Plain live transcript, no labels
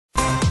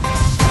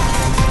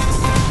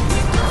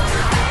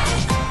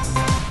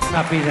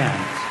Happy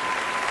dance.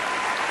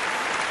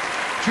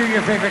 Cheer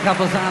your favorite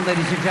couples on,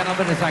 ladies and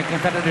gentlemen, as our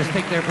competitors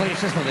take their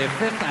places for their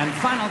fifth and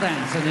final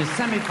dance in this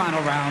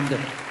semi-final round,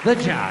 the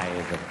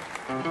Jive.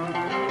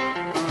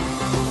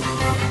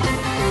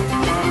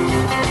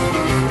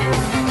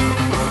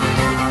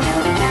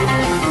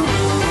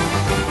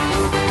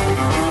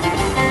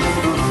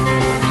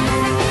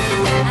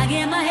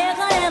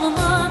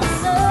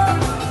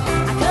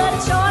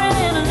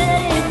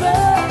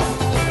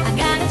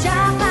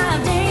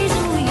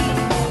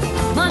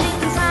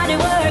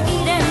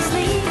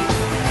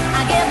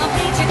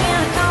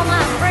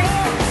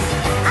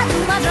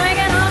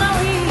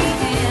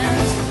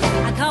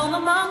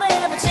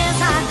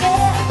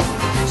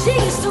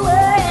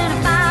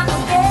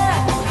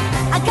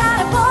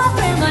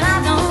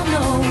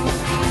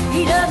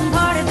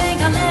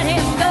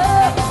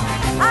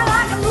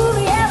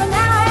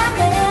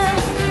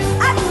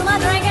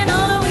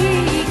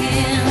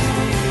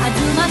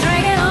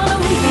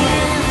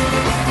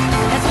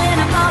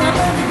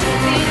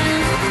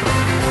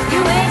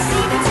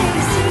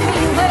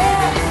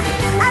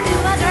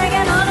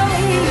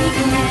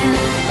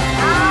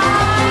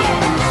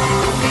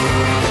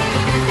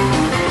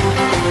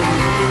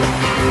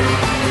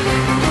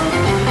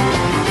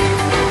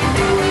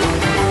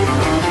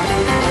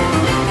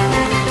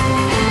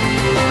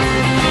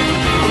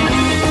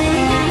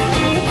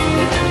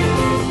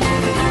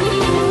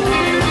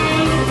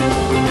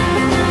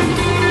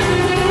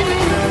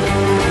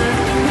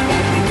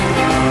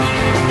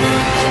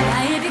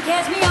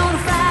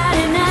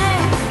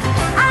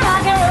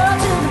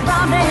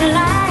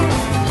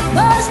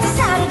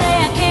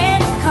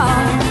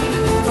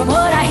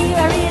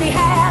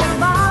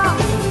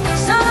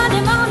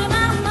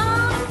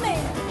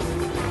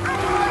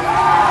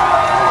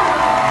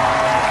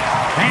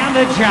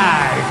 The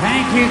Jive.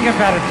 Thank you,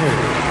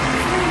 competitors.